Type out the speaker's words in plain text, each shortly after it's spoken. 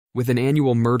With an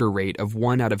annual murder rate of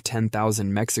 1 out of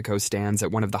 10,000, Mexico stands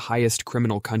at one of the highest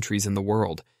criminal countries in the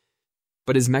world.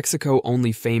 But is Mexico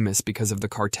only famous because of the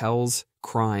cartels,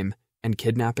 crime, and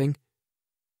kidnapping?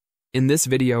 In this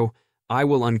video, I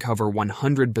will uncover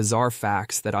 100 bizarre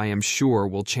facts that I am sure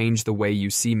will change the way you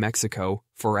see Mexico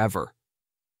forever.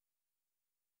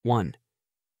 1.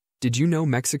 Did you know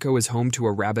Mexico is home to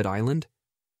a rabbit island?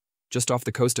 Just off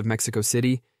the coast of Mexico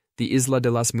City, the Isla de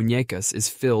las Muñecas is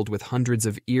filled with hundreds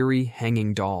of eerie,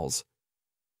 hanging dolls.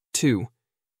 2.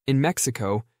 In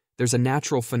Mexico, there's a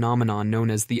natural phenomenon known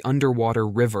as the underwater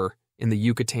river in the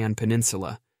Yucatan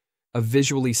Peninsula, a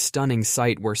visually stunning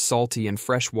sight where salty and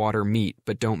fresh water meet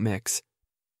but don't mix.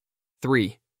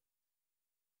 3.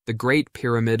 The Great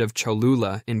Pyramid of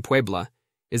Cholula in Puebla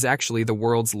is actually the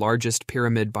world's largest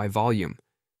pyramid by volume,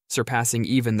 surpassing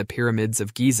even the pyramids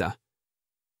of Giza.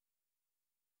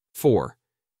 4.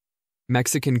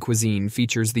 Mexican cuisine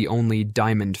features the only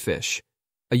diamond fish,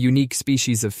 a unique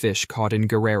species of fish caught in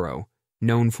Guerrero,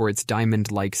 known for its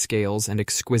diamond-like scales and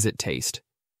exquisite taste.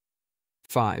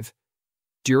 5.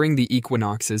 During the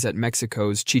equinoxes at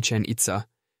Mexico's Chichen Itza,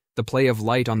 the play of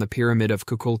light on the pyramid of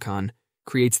Kukulkan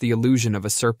creates the illusion of a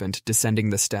serpent descending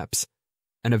the steps,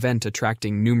 an event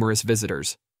attracting numerous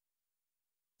visitors.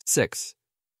 6.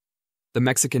 The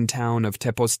Mexican town of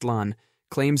Tepoztlan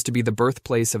claims to be the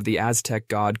birthplace of the Aztec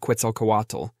god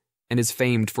Quetzalcoatl and is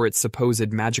famed for its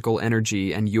supposed magical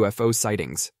energy and UFO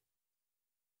sightings.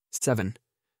 7.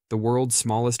 The world's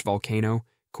smallest volcano,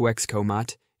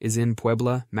 Cuexcomat, is in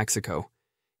Puebla, Mexico.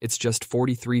 It's just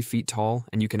 43 feet tall,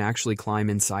 and you can actually climb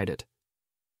inside it.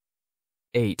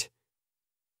 8.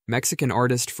 Mexican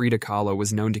artist Frida Kahlo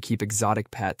was known to keep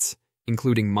exotic pets,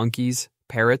 including monkeys,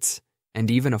 parrots,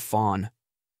 and even a fawn.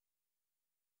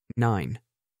 9.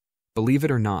 Believe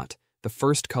it or not, the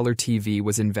first color TV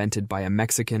was invented by a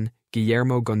Mexican,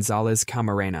 Guillermo González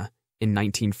Camarena, in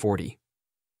 1940.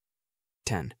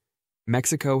 10.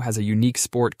 Mexico has a unique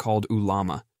sport called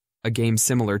ulama, a game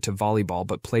similar to volleyball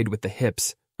but played with the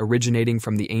hips, originating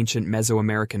from the ancient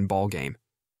Mesoamerican ball game.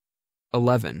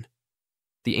 11.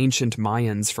 The ancient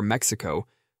Mayans from Mexico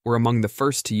were among the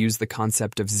first to use the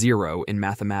concept of zero in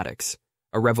mathematics,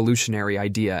 a revolutionary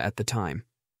idea at the time.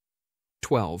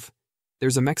 12.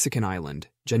 There's a Mexican island,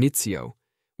 Janitzio,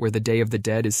 where the Day of the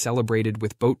Dead is celebrated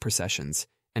with boat processions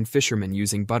and fishermen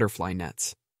using butterfly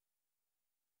nets.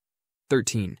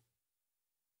 13.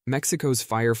 Mexico's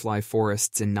firefly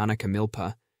forests in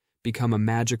Nanacamilpa become a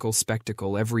magical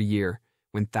spectacle every year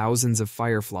when thousands of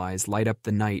fireflies light up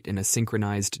the night in a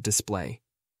synchronized display.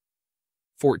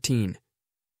 14.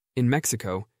 In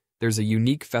Mexico, there's a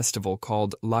unique festival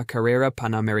called La Carrera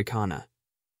Panamericana,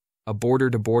 a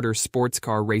border-to-border sports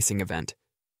car racing event,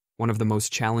 one of the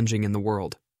most challenging in the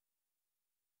world.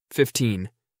 15.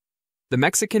 The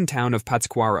Mexican town of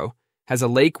Pátzcuaro has a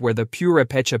lake where the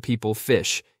Purépecha people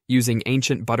fish using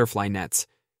ancient butterfly nets,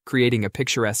 creating a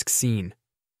picturesque scene.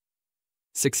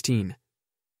 16.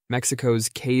 Mexico's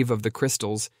Cave of the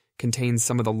Crystals contains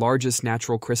some of the largest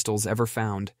natural crystals ever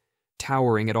found,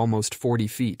 towering at almost 40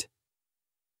 feet.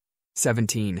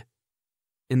 17.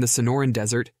 In the Sonoran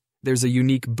Desert, there's a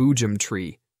unique bujum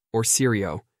tree, or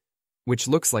cirio, which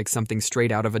looks like something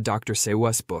straight out of a Dr.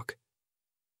 Seuss book.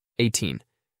 18.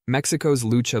 Mexico's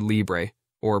lucha libre,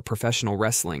 or professional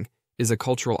wrestling, is a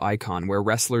cultural icon where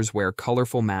wrestlers wear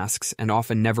colorful masks and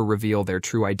often never reveal their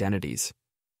true identities.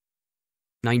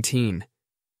 19.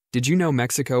 Did you know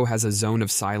Mexico has a zone of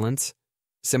silence?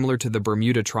 Similar to the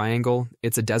Bermuda Triangle,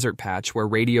 it's a desert patch where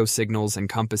radio signals and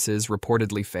compasses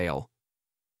reportedly fail.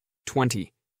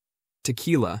 20.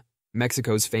 Tequila,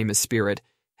 Mexico's famous spirit,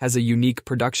 has a unique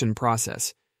production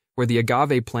process where the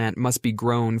agave plant must be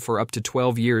grown for up to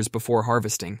 12 years before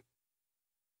harvesting.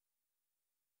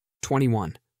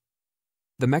 21.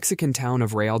 The Mexican town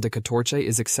of Real de Catorce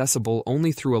is accessible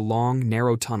only through a long,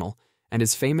 narrow tunnel and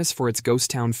is famous for its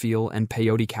ghost town feel and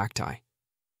peyote cacti.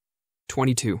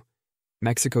 22.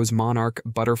 Mexico's Monarch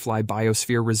Butterfly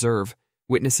Biosphere Reserve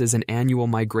witnesses an annual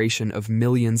migration of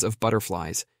millions of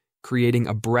butterflies, creating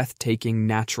a breathtaking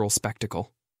natural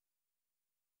spectacle.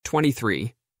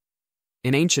 23.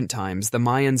 In ancient times, the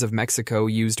Mayans of Mexico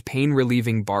used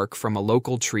pain-relieving bark from a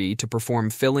local tree to perform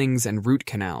fillings and root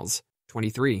canals.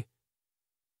 23.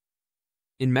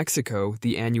 In Mexico,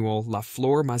 the annual La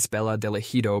Flor Más Bella del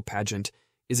Ejido pageant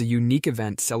is a unique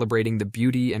event celebrating the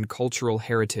beauty and cultural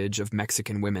heritage of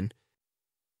Mexican women.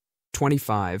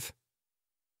 25.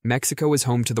 Mexico is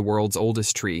home to the world's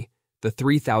oldest tree, the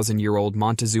 3,000-year-old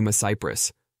Montezuma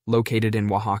cypress, located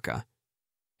in Oaxaca.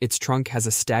 Its trunk has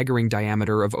a staggering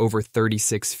diameter of over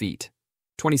 36 feet.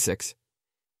 26.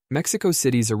 Mexico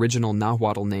City's original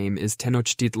Nahuatl name is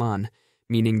Tenochtitlan,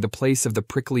 meaning the place of the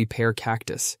prickly pear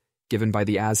cactus, given by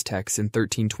the Aztecs in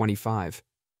 1325.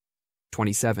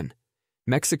 27.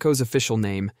 Mexico's official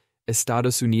name,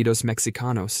 Estados Unidos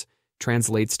Mexicanos,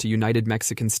 translates to United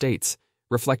Mexican States,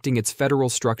 reflecting its federal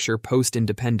structure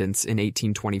post-independence in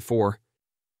 1824.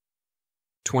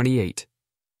 28.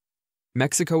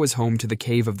 Mexico is home to the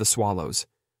Cave of the Swallows,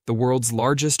 the world's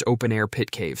largest open-air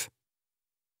pit cave.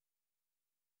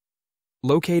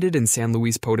 Located in San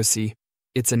Luis Potosí,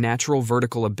 it's a natural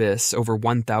vertical abyss over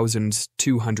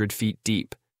 1,200 feet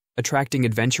deep, attracting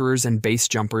adventurers and base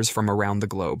jumpers from around the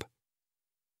globe.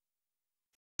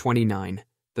 29.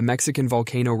 The Mexican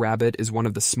volcano rabbit is one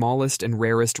of the smallest and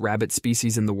rarest rabbit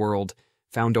species in the world,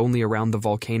 found only around the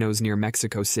volcanoes near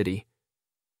Mexico City.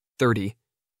 30.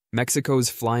 Mexico's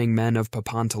flying men of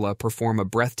Papantla perform a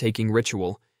breathtaking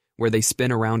ritual where they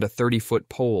spin around a 30-foot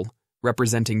pole,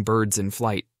 representing birds in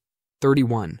flight.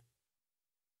 31.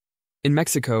 In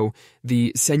Mexico,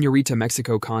 the Señorita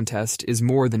Mexico contest is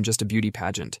more than just a beauty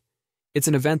pageant. It's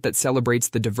an event that celebrates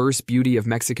the diverse beauty of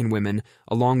Mexican women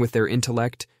along with their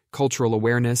intellect, cultural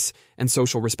awareness, and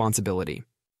social responsibility.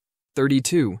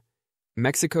 32.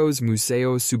 Mexico's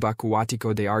Museo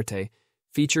Subacuático de Arte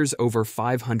features over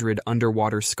 500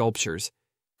 underwater sculptures,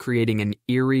 creating an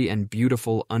eerie and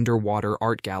beautiful underwater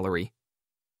art gallery.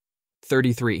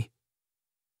 33.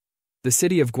 The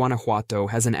city of Guanajuato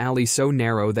has an alley so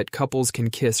narrow that couples can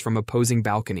kiss from opposing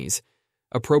balconies,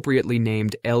 appropriately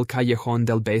named El Callejón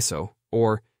del Beso,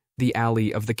 or the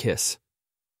Alley of the Kiss.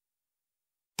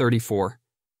 34.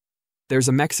 There's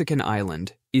a Mexican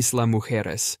island, Isla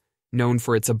Mujeres, known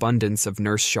for its abundance of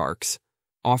nurse sharks,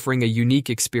 offering a unique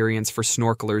experience for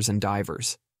snorkelers and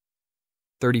divers.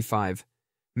 35.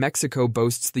 Mexico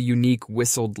boasts the unique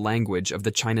whistled language of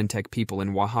the Chinantec people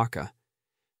in Oaxaca.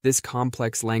 This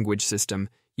complex language system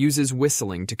uses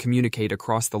whistling to communicate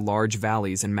across the large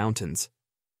valleys and mountains.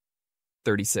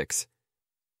 36.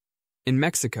 In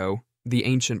Mexico, the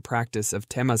ancient practice of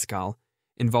temazcal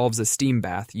involves a steam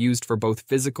bath used for both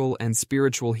physical and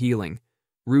spiritual healing,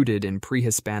 rooted in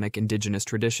pre-Hispanic indigenous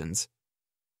traditions.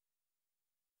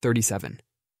 37.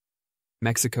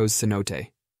 Mexico's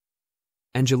cenote.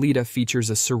 Angelita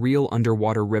features a surreal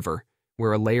underwater river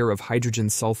where a layer of hydrogen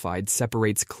sulfide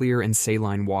separates clear and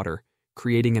saline water,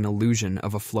 creating an illusion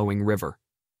of a flowing river.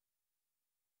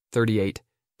 38.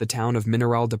 The town of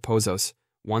Mineral de Pozos,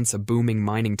 once a booming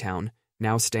mining town,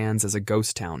 now stands as a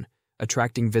ghost town,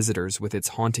 attracting visitors with its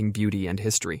haunting beauty and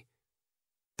history.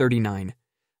 39.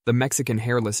 The Mexican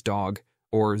hairless dog,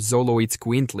 or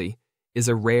Xoloitzcuintli, is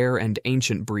a rare and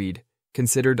ancient breed,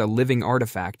 considered a living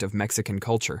artifact of Mexican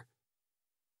culture.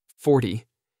 40.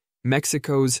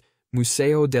 Mexico's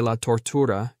Museo de la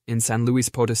Tortura in San Luis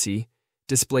Potosí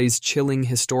displays chilling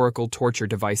historical torture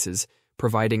devices,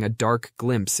 providing a dark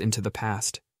glimpse into the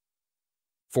past.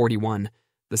 41.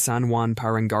 The San Juan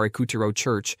Parangaricutiro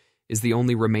Church is the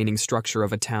only remaining structure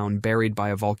of a town buried by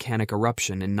a volcanic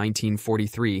eruption in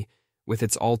 1943, with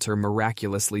its altar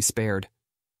miraculously spared.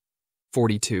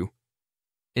 42.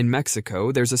 In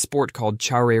Mexico, there's a sport called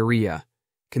charreria,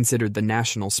 considered the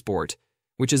national sport,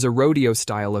 which is a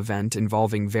rodeo-style event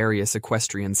involving various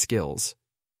equestrian skills.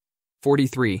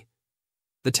 43.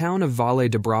 The town of Valle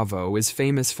de Bravo is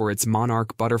famous for its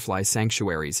monarch butterfly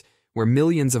sanctuaries, where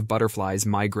millions of butterflies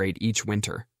migrate each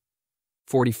winter.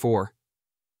 44.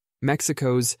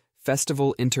 Mexico's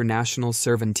Festival International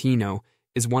Cervantino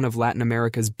is one of Latin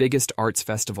America's biggest arts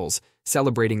festivals,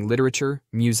 celebrating literature,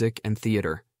 music, and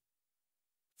theater.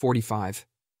 45.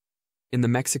 In the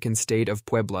Mexican state of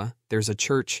Puebla, there's a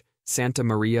church, Santa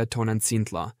Maria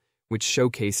Tonancintla, which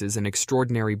showcases an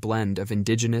extraordinary blend of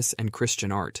indigenous and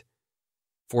Christian art.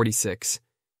 46.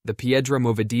 The Piedra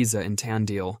Movediza in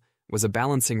Tandil was a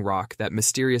balancing rock that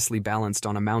mysteriously balanced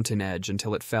on a mountain edge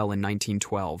until it fell in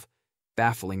 1912,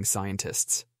 baffling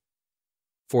scientists.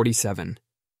 47.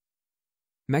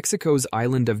 Mexico's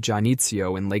island of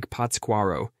Janitzio in Lake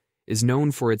Pátzcuaro is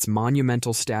known for its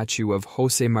monumental statue of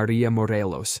José María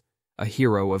Morelos, a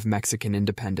hero of Mexican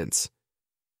independence.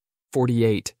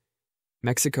 48.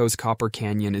 Mexico's Copper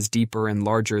Canyon is deeper and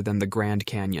larger than the Grand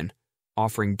Canyon,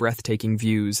 offering breathtaking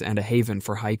views and a haven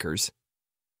for hikers.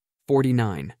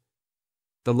 49.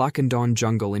 The Lacandon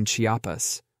jungle in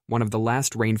Chiapas, one of the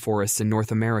last rainforests in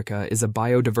North America, is a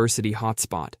biodiversity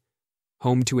hotspot,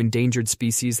 home to endangered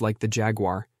species like the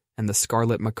jaguar and the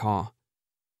scarlet macaw.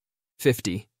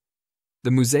 50.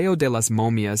 The Museo de las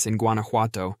Momias in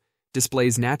Guanajuato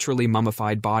displays naturally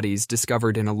mummified bodies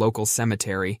discovered in a local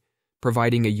cemetery,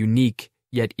 providing a unique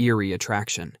yet eerie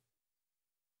attraction.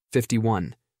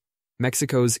 51.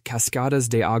 Mexico's Cascadas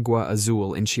de Agua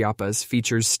Azul in Chiapas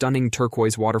features stunning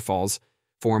turquoise waterfalls,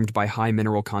 formed by high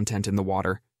mineral content in the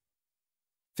water.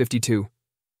 52.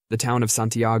 The town of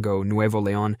Santiago, Nuevo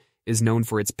León, is known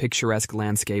for its picturesque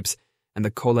landscapes and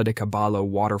the Cola de Caballo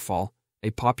waterfall, a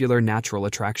popular natural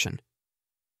attraction.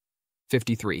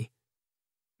 53.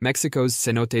 Mexico's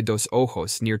Cenote dos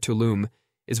Ojos near Tulum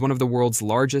is one of the world's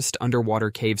largest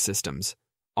underwater cave systems,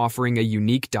 offering a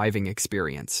unique diving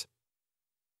experience.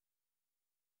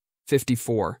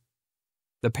 54.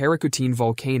 The Paricutin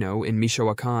volcano in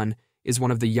Michoacán is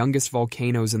one of the youngest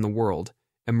volcanoes in the world,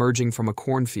 emerging from a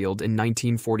cornfield in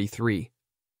 1943.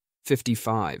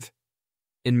 55.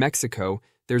 In Mexico,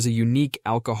 there's a unique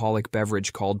alcoholic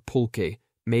beverage called pulque,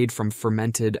 made from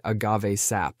fermented agave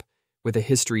sap, with a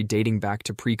history dating back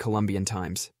to pre-Columbian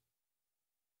times.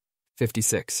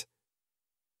 56.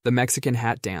 The Mexican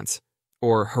hat dance,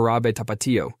 or jarabe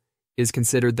tapatio, is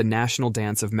considered the national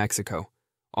dance of Mexico,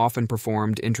 often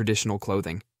performed in traditional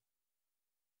clothing.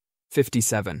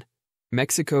 57.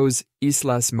 Mexico's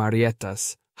Islas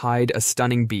Marietas hide a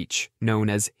stunning beach known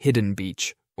as Hidden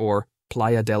Beach, or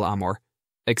Playa del Amor,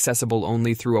 accessible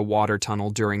only through a water tunnel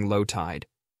during low tide.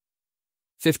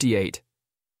 58.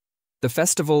 The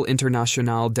Festival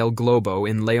Internacional del Globo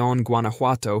in León,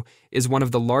 Guanajuato is one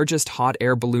of the largest hot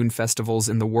air balloon festivals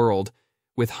in the world,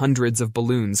 with hundreds of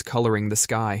balloons coloring the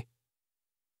sky.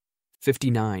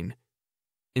 59.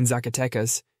 In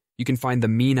Zacatecas, you can find the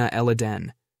Mina El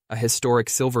Edén, a historic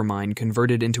silver mine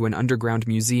converted into an underground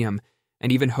museum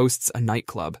and even hosts a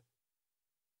nightclub.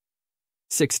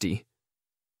 60.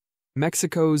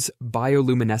 Mexico's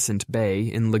bioluminescent bay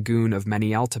in Lagoon of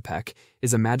Manialtepec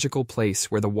is a magical place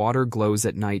where the water glows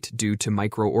at night due to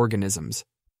microorganisms.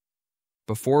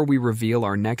 Before we reveal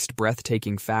our next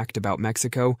breathtaking fact about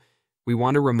Mexico, we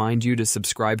want to remind you to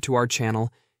subscribe to our channel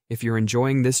if you're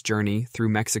enjoying this journey through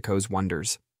Mexico's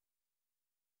wonders.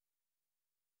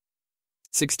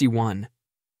 61.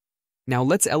 Now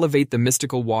let's elevate the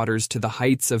mystical waters to the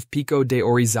heights of Pico de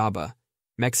Orizaba,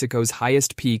 Mexico's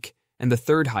highest peak and the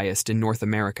third highest in North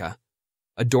America,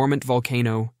 a dormant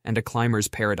volcano and a climber's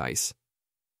paradise.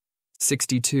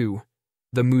 62.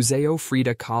 The Museo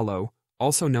Frida Kahlo,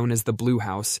 also known as the Blue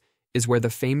House, is where the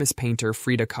famous painter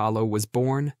Frida Kahlo was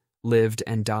born, lived,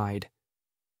 and died.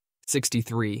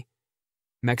 63.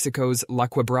 Mexico's La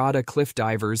Quebrada cliff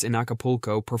divers in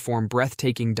Acapulco perform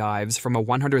breathtaking dives from a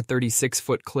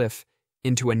 136-foot cliff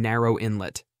into a narrow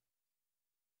inlet.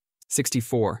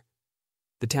 64.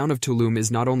 The town of Tulum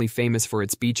is not only famous for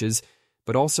its beaches,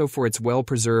 but also for its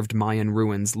well-preserved Mayan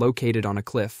ruins located on a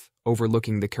cliff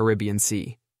overlooking the Caribbean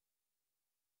Sea.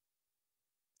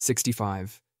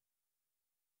 65.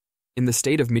 In the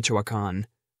state of Michoacán,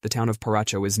 the town of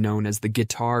Paracho is known as the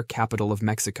guitar capital of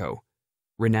Mexico,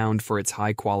 renowned for its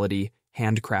high-quality,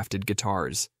 handcrafted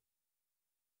guitars.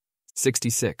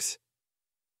 66.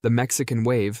 The Mexican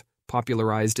wave,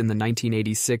 popularized in the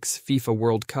 1986 FIFA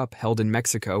World Cup held in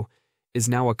Mexico, is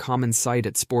now a common sight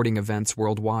at sporting events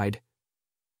worldwide.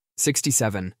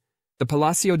 67. The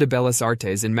Palacio de Bellas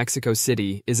Artes in Mexico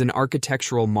City is an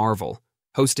architectural marvel,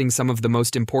 hosting some of the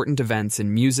most important events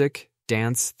in music,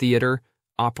 dance, theater,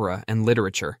 opera, and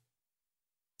literature.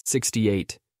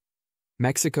 68.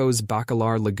 Mexico's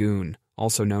Bacalar Lagoon,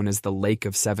 also known as the Lake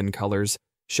of Seven Colors,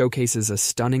 showcases a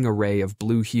stunning array of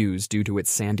blue hues due to its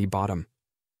sandy bottom.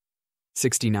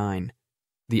 69.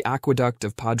 The Aqueduct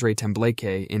of Padre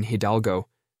Tembleque in Hidalgo,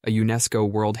 a UNESCO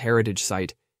World Heritage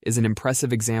Site, is an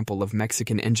impressive example of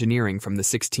Mexican engineering from the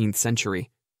 16th century.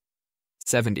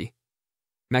 70.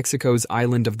 Mexico's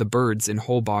Island of the Birds in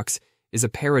Holbox is a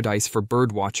paradise for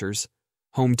bird watchers,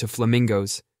 home to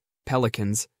flamingos,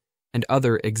 pelicans, and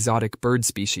other exotic bird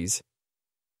species.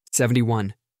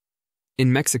 71.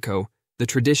 In Mexico, the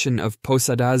tradition of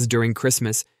posadas during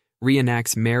Christmas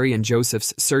reenacts Mary and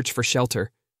Joseph's search for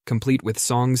shelter, complete with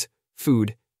songs,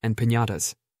 food, and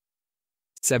piñatas.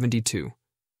 72.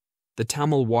 The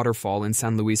Tamal waterfall in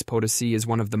San Luis Potosí is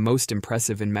one of the most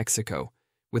impressive in Mexico,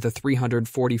 with a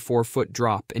 344-foot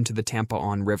drop into the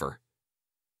Tampa-on River.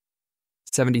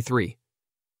 73.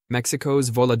 Mexico's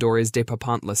Voladores de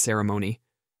Papantla ceremony,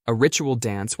 a ritual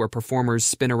dance where performers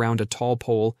spin around a tall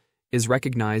pole, is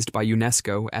recognized by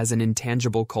UNESCO as an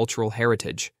intangible cultural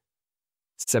heritage.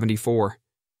 74.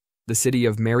 The city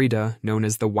of Mérida, known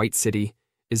as the White City,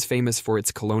 is famous for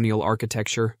its colonial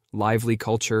architecture, lively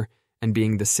culture, and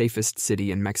being the safest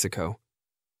city in Mexico.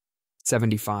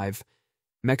 75.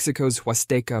 Mexico's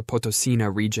Huasteca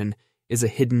Potosina region is a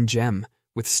hidden gem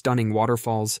with stunning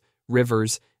waterfalls,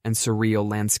 rivers, and surreal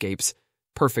landscapes,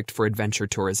 perfect for adventure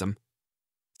tourism.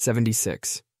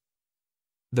 76.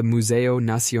 The Museo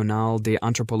Nacional de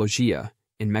Antropología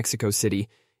in Mexico City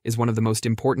is one of the most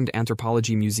important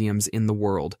anthropology museums in the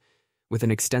world, with an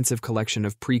extensive collection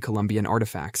of pre-Columbian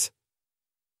artifacts.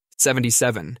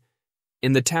 77.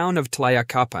 In the town of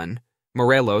Tlayacapan,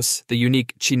 Morelos, the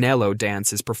unique Chinelo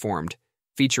dance is performed,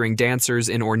 featuring dancers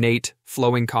in ornate,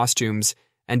 flowing costumes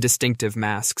and distinctive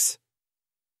masks.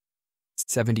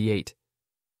 78.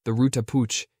 The Ruta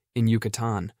Puch, in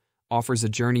Yucatan, offers a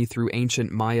journey through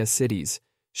ancient Maya cities,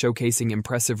 showcasing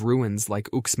impressive ruins like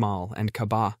Uxmal and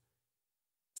Caba.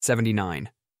 79.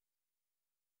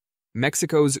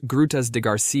 Mexico's Grutas de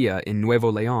Garcia in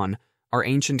Nuevo León are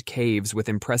ancient caves with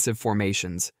impressive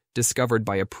formations, discovered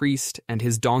by a priest and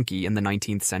his donkey in the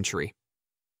 19th century.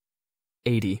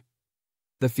 80.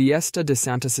 The Fiesta de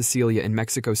Santa Cecilia in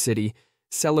Mexico City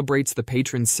celebrates the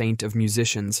patron saint of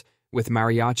musicians, with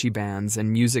mariachi bands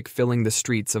and music filling the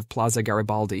streets of Plaza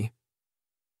Garibaldi.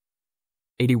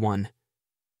 81.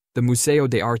 The Museo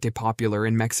de Arte Popular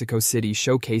in Mexico City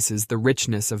showcases the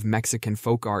richness of Mexican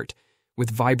folk art, with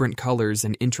vibrant colors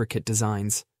and intricate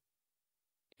designs.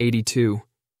 82.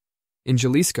 In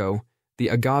Jalisco, the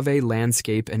agave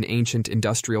landscape and ancient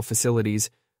industrial facilities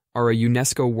are a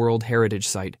UNESCO World Heritage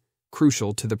Site,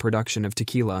 crucial to the production of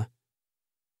tequila.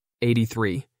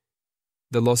 83.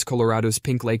 The Los Colorados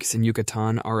Pink Lakes in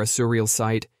Yucatan are a surreal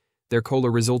sight, their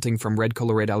color resulting from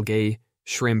red-colored algae,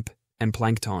 shrimp, and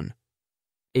plankton.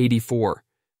 84.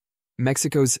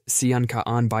 Mexico's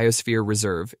Ciancaan Biosphere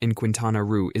Reserve in Quintana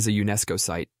Roo is a UNESCO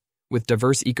site, with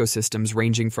diverse ecosystems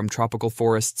ranging from tropical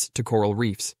forests to coral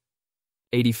reefs.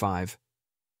 85.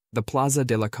 The Plaza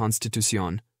de la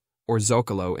Constitución, or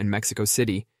Zócalo in Mexico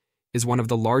City, is one of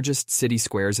the largest city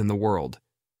squares in the world,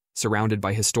 surrounded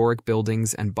by historic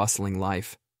buildings and bustling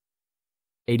life.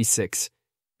 86.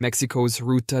 Mexico's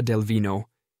Ruta del Vino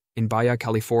in Baja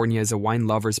California is a wine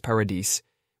lover's paradise,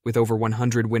 with over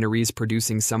 100 wineries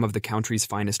producing some of the country's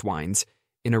finest wines,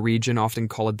 in a region often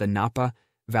called the Napa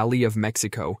Valley of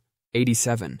Mexico.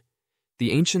 87.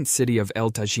 The ancient city of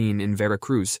El Tajín in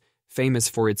Veracruz, famous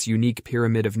for its unique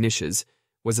pyramid of niches,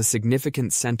 was a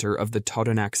significant center of the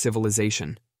Totonac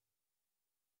civilization.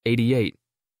 88.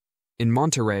 In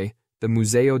Monterrey, the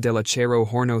Museo del Acero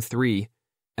Horno III,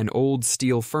 an old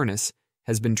steel furnace,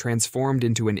 has been transformed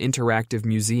into an interactive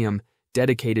museum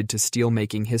dedicated to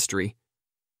steelmaking history.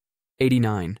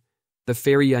 89. The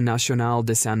Feria Nacional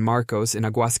de San Marcos in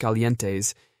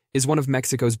Aguascalientes is one of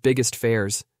Mexico's biggest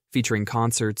fairs, featuring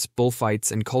concerts,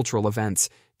 bullfights, and cultural events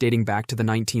dating back to the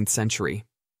 19th century.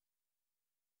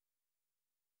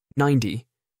 90.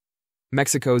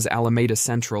 Mexico's Alameda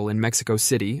Central in Mexico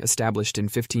City, established in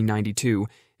 1592,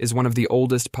 is one of the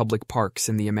oldest public parks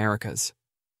in the Americas.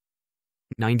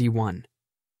 91.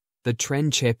 The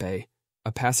Tren Chepe,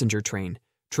 a passenger train,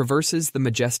 traverses the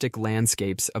majestic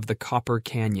landscapes of the Copper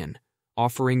Canyon,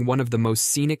 offering one of the most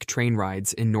scenic train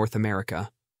rides in North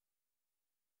America.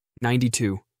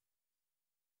 92.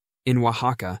 In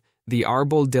Oaxaca, the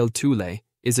Árbol del Tule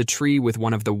is a tree with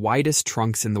one of the widest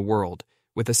trunks in the world,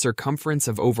 with a circumference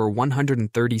of over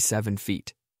 137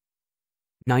 feet.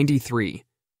 93.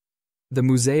 The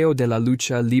Museo de la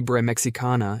Lucha Libre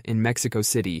Mexicana in Mexico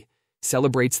City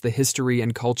celebrates the history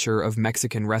and culture of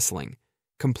Mexican wrestling,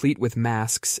 complete with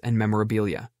masks and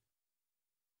memorabilia.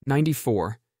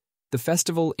 94. The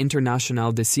Festival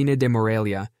Internacional de Cine de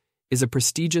Morelia is a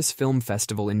prestigious film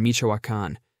festival in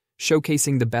Michoacán,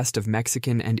 showcasing the best of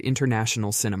Mexican and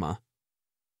international cinema.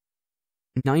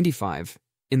 95.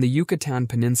 In the Yucatan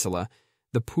Peninsula,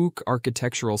 the Puc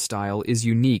architectural style is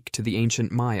unique to the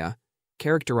ancient Maya,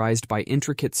 characterized by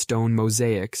intricate stone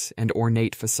mosaics and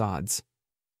ornate facades.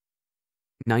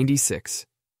 96.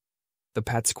 The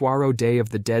Pátzcuaro Day of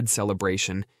the Dead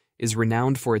celebration is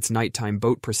renowned for its nighttime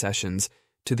boat processions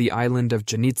to the island of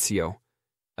Janitzio,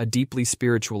 a deeply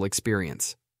spiritual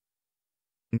experience.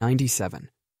 97.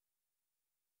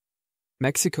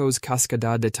 Mexico's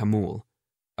Cascada de Tamul,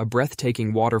 a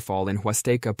breathtaking waterfall in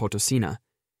Huasteca Potosina,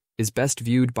 is best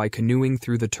viewed by canoeing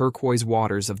through the turquoise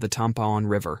waters of the Tampaon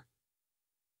River.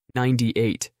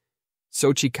 98.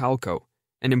 Xochicalco,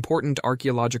 an important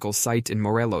archaeological site in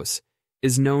Morelos,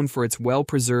 is known for its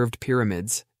well-preserved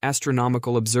pyramids,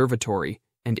 astronomical observatory,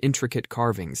 and intricate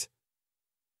carvings.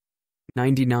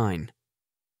 99.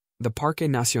 The Parque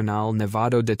Nacional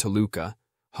Nevado de Toluca,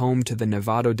 home to the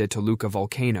Nevado de Toluca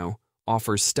volcano,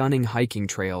 offers stunning hiking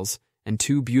trails and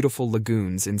two beautiful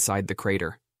lagoons inside the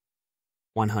crater.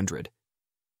 100.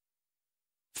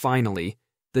 Finally,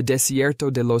 the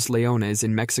Desierto de los Leones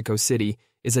in Mexico City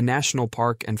is a national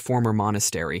park and former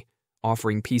monastery,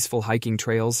 offering peaceful hiking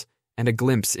trails and a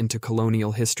glimpse into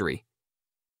colonial history.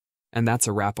 And that's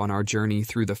a wrap on our journey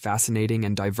through the fascinating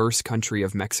and diverse country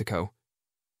of Mexico.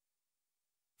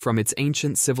 From its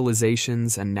ancient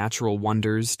civilizations and natural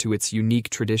wonders to its unique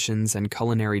traditions and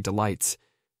culinary delights,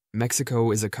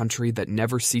 Mexico is a country that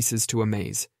never ceases to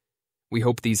amaze. We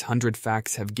hope these 100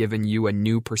 facts have given you a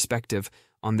new perspective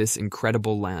on this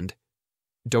incredible land.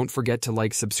 Don't forget to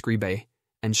like, subscribe,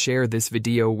 and share this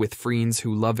video with friends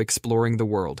who love exploring the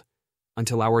world.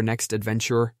 Until our next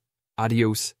adventure,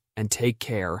 adios and take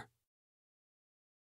care.